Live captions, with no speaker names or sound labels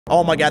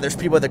Oh my god, there's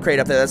people with the crate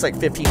up there. That's like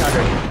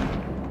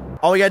 1,500.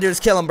 All we gotta do is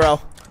kill him, bro.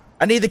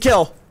 I need the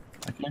kill.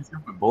 I can't see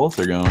where both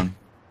are going.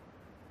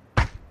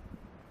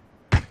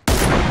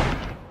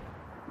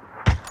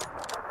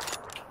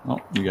 Oh,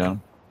 you got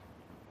him.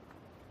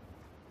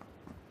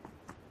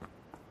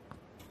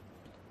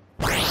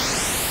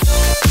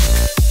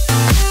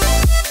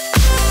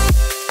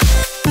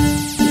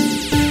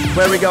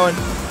 Where are we going?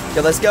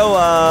 Okay, let's go,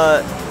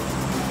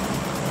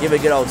 give it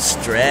a good old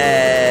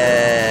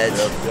stretch.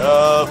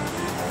 Yup.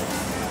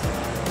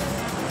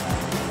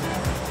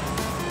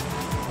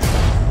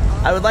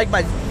 I would like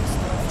my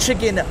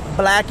chicken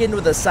blackened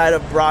with a side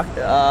of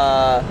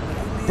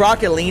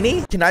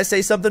broccolini. Can I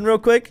say something real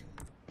quick?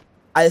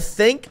 I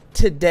think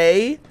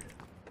today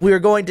we are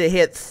going to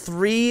hit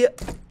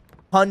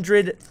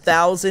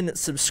 300,000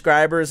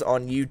 subscribers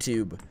on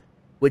YouTube,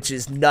 which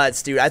is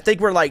nuts, dude. I think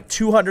we're like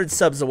 200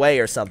 subs away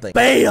or something.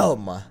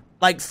 Bam!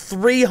 Like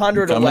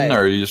 300 away.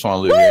 Or you just want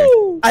to loot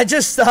here? I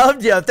just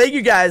subbed, yo. Thank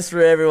you guys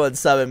for everyone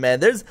subbing,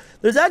 man. There's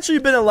actually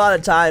been a lot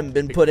of time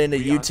been put into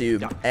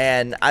YouTube,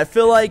 and I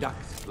feel like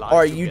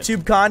our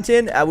YouTube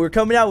content, we're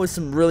coming out with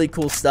some really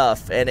cool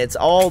stuff, and it's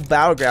all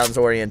Battlegrounds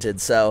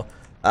oriented. So,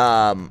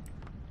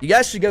 you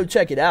guys should go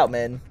check it out,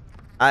 man.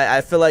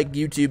 I feel like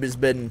YouTube has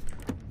been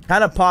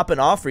kind of popping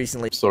off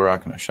recently. Still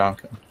rocking a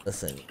shotgun.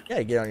 Listen, you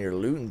gotta get on your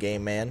looting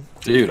game, man.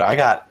 Dude, I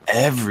got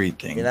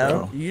everything. You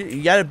know, bro.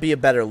 you gotta be a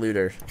better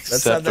looter. That's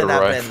Except something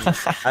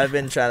the I've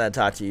been trying to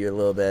talk to you a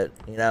little bit.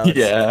 You know,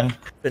 Yeah.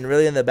 been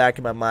really in the back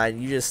of my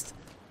mind. You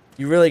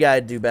really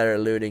gotta do better at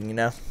looting. You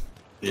know.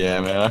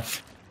 Yeah, man.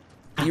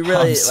 You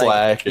really I'm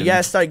slacking. you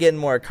gotta start getting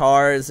more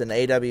cars and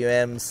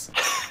AWMs.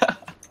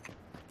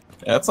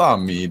 That's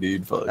on me,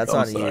 dude. Fuck, That's I'm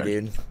on sorry.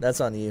 you, dude. That's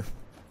on you.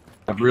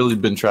 I've really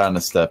been trying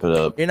to step it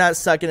up. You're not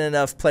sucking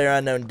enough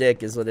PlayerUnknown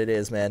dick, is what it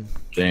is, man.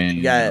 Damn.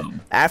 You got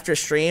after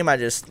stream, I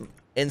just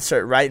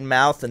insert right in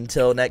mouth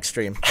until next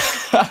stream.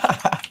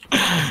 Yeah,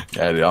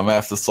 dude, I'm gonna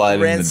have to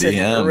slide in the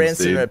DMs, rinse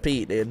and dude.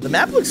 repeat, dude. The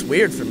map looks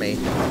weird for me.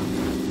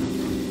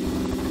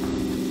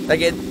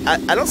 Like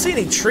I don't see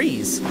any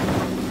trees.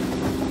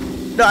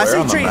 No, I Where see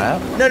on the trees.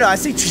 map? No, I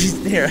see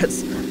trees near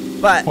us.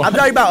 But I'm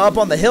talking about up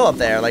on the hill up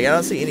there. Like I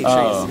don't see any trees.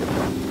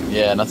 Oh.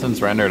 Yeah,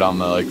 nothing's rendered on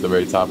the the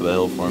very top of the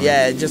hill for me.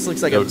 Yeah, it just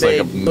looks like It a looks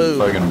big like a boob.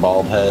 fucking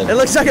bald head. It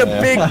looks like a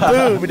big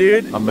boob,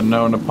 dude. I've been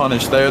known to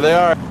punish. There they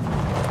are.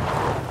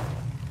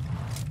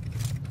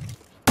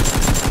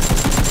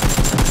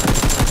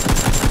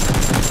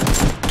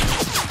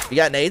 You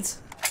got nades?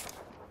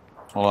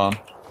 Hold on.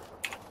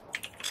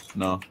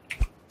 No.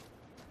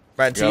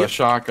 Right to Got you. a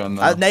shotgun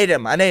though. I nade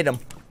him.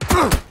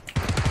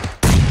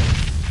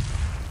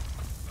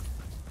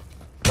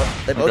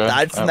 They both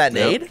died from that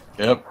nade?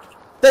 Yep.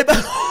 They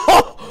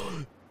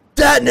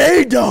that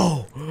nade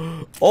though!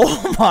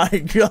 Oh my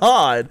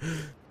god.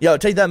 Yo,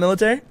 take that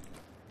military.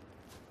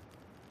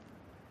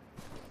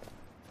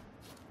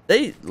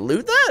 They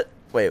loot that?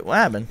 Wait, what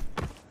happened?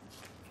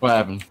 What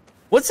happened?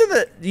 What's in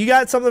the... You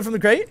got something from the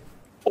crate?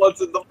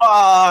 What's in the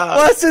box?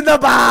 What's in the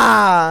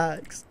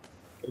box?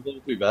 It'll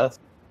be best.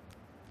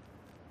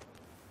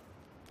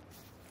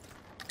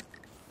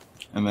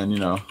 And then, you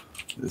know,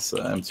 this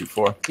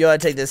M24. You wanna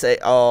take this?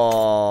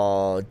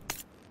 Oh...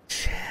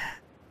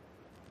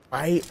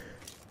 Right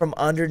from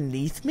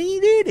underneath me,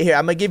 dude? Here,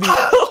 I'm gonna give you...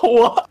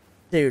 What?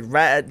 Dude,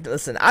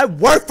 listen, I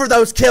work for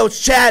those kills,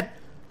 Chad!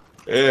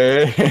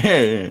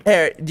 Hey.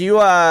 Here,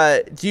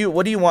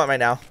 what do you want right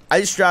now? I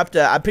just dropped,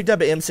 I picked up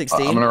an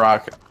M16. I'm gonna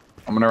rock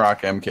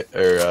MK,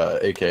 or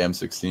AK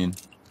M16.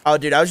 Oh,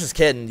 dude, I was just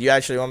kidding. You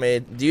actually want me,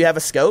 do you have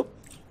a scope?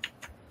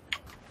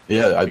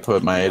 Yeah, I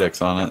put my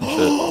 8X on it and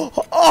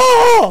shit.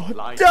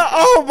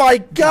 Oh my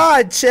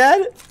god,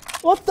 Chad!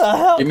 What the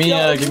hell? Give me,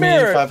 Yo, give me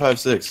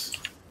 5.56.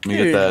 Let me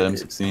get that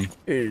M16.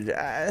 Dude,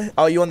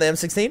 oh, you want the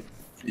M16?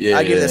 Yeah.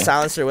 I'll give you the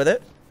silencer with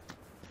it.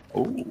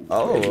 Ooh,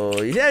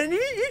 Oh, yeah,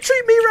 you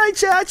treat me right,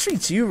 Chad. I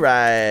treat you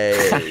right.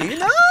 You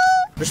know?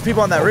 There's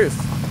people on that roof.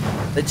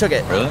 They took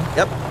it. Really?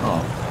 Yep.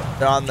 Oh.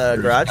 They're on the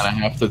garage. I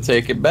have to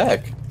take it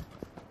back.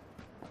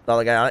 All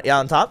the guy on it. Yeah,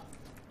 on top.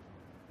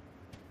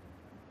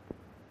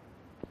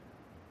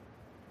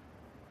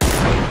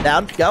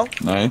 Down. Go.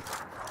 Nice.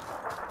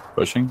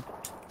 Pushing.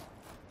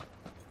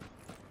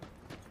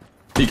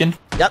 Peeking.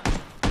 Yep.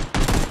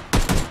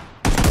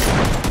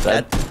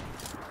 Dead.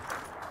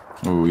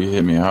 Ooh, he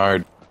hit me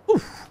hard.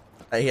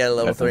 He had a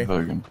level 3.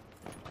 Fucking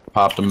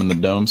popped him in the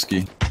dome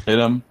ski. Hit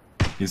him.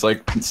 He's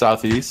like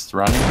southeast,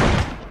 running.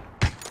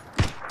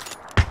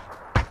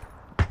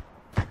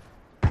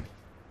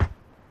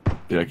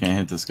 Dude, I can't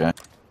hit this guy.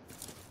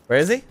 Where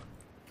is he?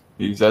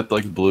 He's at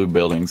like blue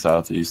building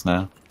southeast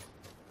now.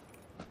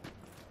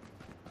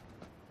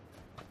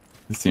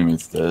 His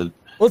teammate's dead.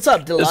 What's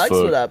up, Deluxe? fuck.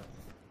 What up?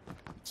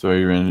 So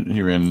he ran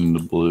into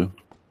blue.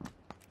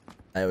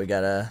 Alright, we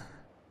got a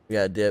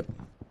dip.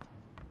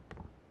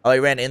 Oh, he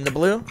ran in the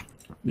blue?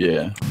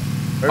 Yeah.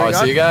 Where Oh, we I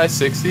going? see a guy,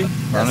 60,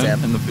 running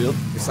him. in the field.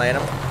 You're slaying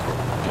him?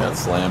 Yeah,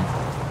 it's slam.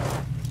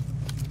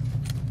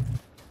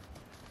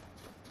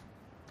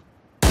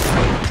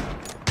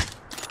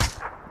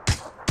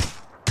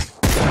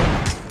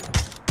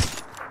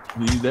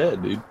 He's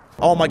dead, dude.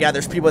 Oh my god,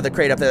 there's people with a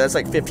crate up there. That's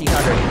like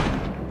 1,500.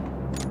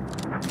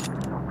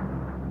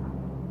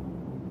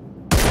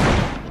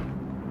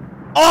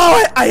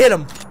 Oh, I hit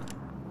him.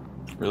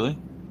 Really?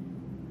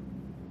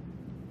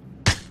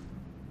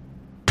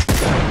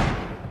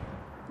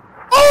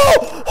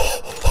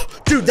 Oh!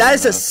 Dude, that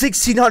is a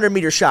 1,600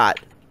 meter shot.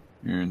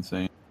 You're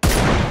insane.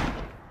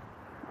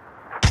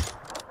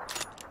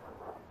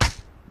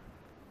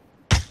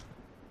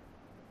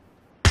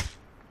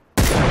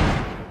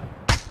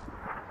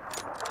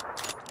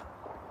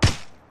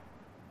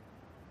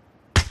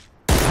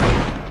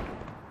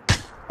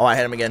 Oh, I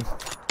hit him again.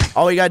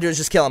 All we gotta do is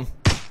just kill him.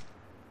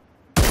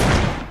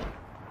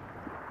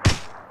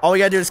 All we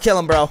gotta do is kill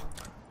him, bro.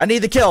 I need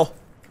the kill.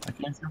 I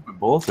can't see where my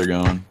bullets are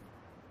going.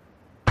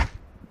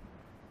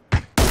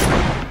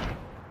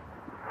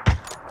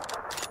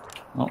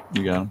 Oh,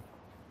 you got him.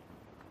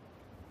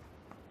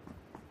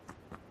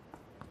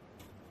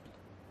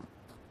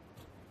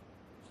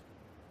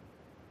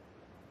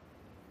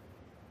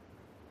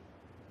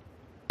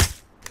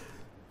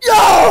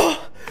 Yo!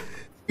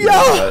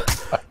 Yo!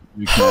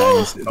 You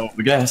can see. Oh,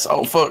 the gas.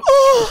 Oh, fuck.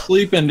 We're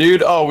sleeping,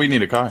 dude. Oh, we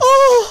need a car.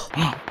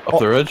 Up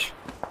the ridge.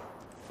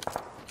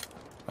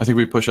 I think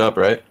we push up,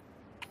 right?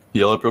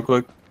 Heal up real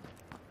quick.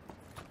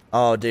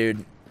 Oh,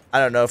 dude. I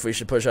don't know if we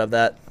should push up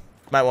that.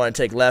 Might want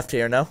to take left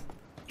here, no?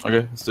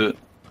 Okay, let's do it.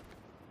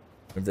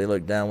 If they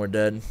look down, we're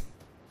dead.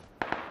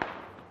 I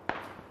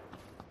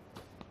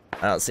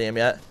don't see him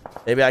yet.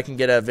 Maybe I can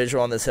get a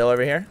visual on this hill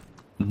over here.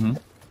 Mm-hmm.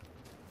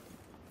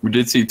 We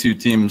did see 2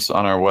 teams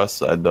on our west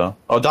side, though.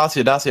 Oh,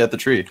 Dacia at the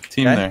tree.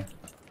 Team there.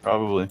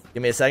 Probably.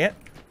 Give me a second.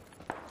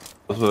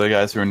 Those were the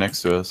guys who were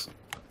next to us.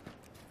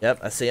 Yep,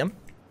 I see him.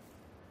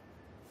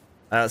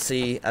 I don't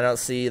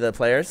see the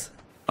players.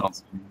 I don't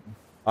see them.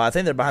 Oh, I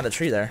think they're behind the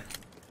tree there.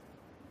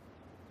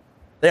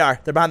 They are.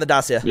 They're behind the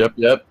Dacia.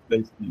 Yep.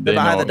 They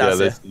behind know, the Dacia. Yeah,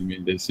 they see me.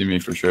 They see me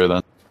for sure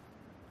then.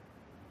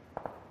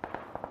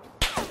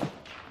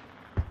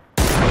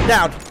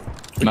 Down.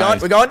 We're Nice. going.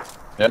 We're going.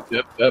 Yep.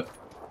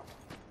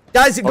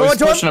 Guys, Oh, going he's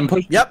to pushing him. him.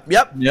 Pushing. Yep.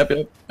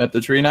 At the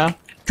tree now.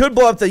 Could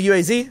blow up the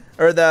UAZ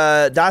or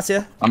the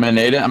Dacia. I'm gonna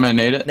nade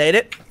it. Nade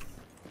it.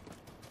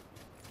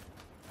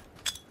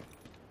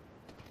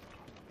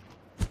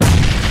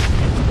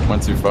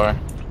 Went too far.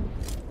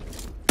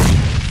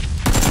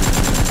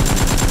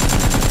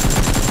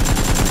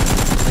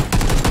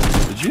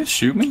 Did you just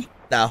shoot me?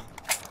 No.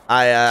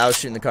 I was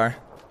shooting the car.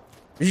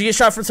 Did you get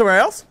shot from somewhere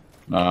else?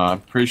 I'm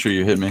pretty sure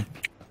you hit me.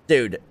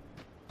 Dude,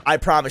 I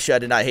promise you I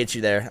did not hit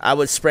you there. I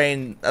was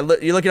spraying.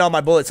 You look at all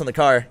my bullets on the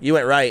car. You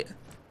went right.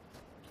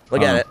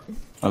 Look at it.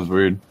 That was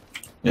weird.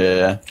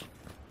 Yeah.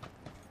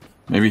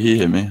 Maybe he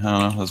hit me. I don't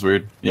know. That's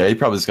weird. Yeah, he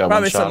probably just got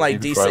one shot. Some like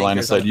before I line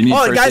of sight.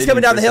 Oh, guys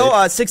coming down the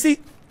hill. 60.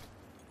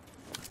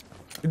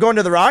 You're going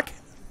to the rock.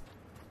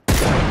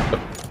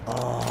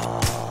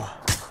 Oh,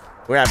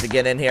 we're gonna have to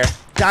get in here.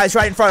 Guys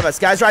right in front of us.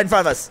 Guys right in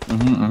front of us.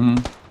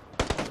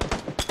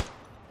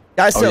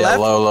 Guys to the left.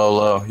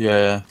 Low.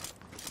 Yeah.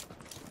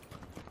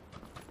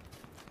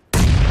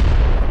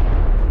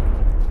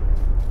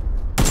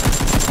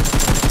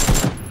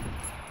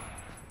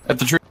 At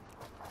the tree.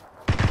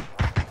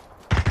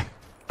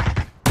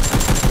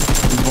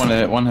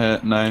 One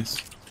hit.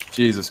 Nice.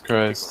 Jesus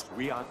Christ.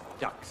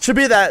 Should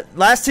be that.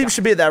 Last team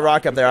should be at that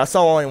rock up there. I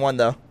saw only one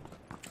though.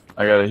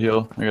 I gotta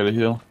heal.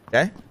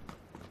 Okay.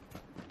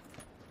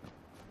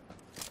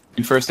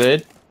 You first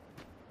aid?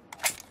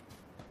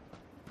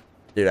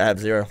 Dude, I have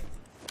 0.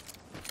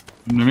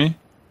 Come to me?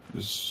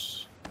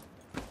 Just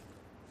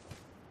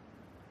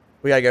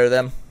We gotta go to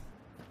them.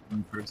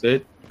 first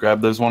aid.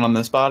 Grab there's one on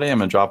this body. I'm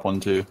gonna drop one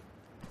too.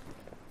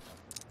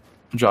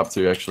 Drop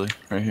 2 actually,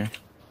 right here.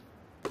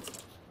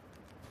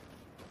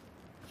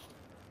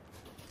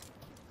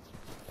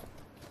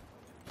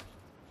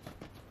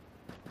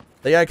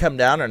 They gotta come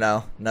down or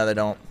no? No, they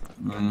don't.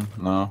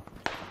 No.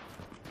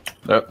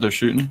 Yep, they're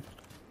shooting.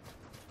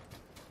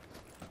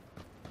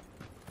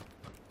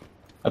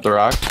 At the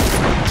rock.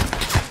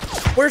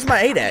 Where's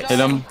my 8x? Hit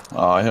him.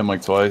 Oh, I hit him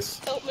like twice.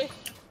 Help me.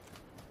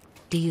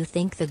 Do you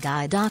think the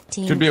guy doc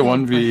team Could be a could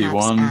 1v1,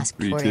 perhaps ask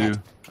for v2. it?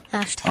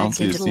 I don't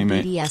see his Digital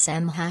teammate.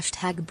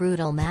 BDSM,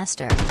 brutal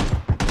master.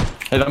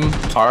 Hit him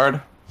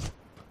hard.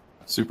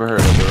 Super hurt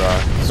at the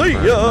rock. See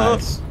Super ya.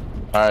 nice.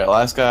 Alright,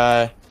 last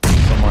guy.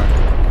 Somewhere.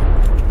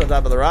 On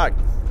top of the rock,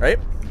 right?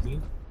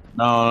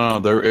 No.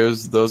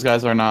 Those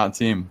guys are not a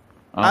team.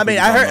 I mean,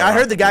 I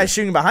heard the guy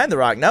shooting behind the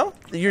rock. No,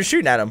 you're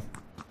shooting at him.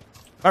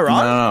 Am I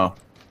wrong? No.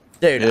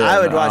 Dude, Yeah, I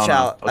would no, watch no.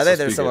 out. I Let's think just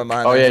there's peek someone it.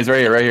 behind. Oh there. yeah, he's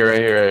right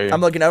here.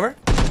 I'm looking over.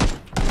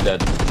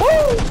 Dead. Woo!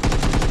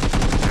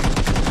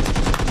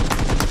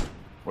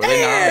 Were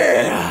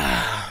they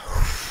not?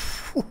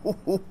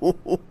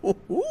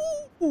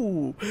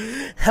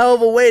 Hell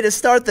of a way to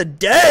start the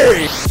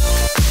day.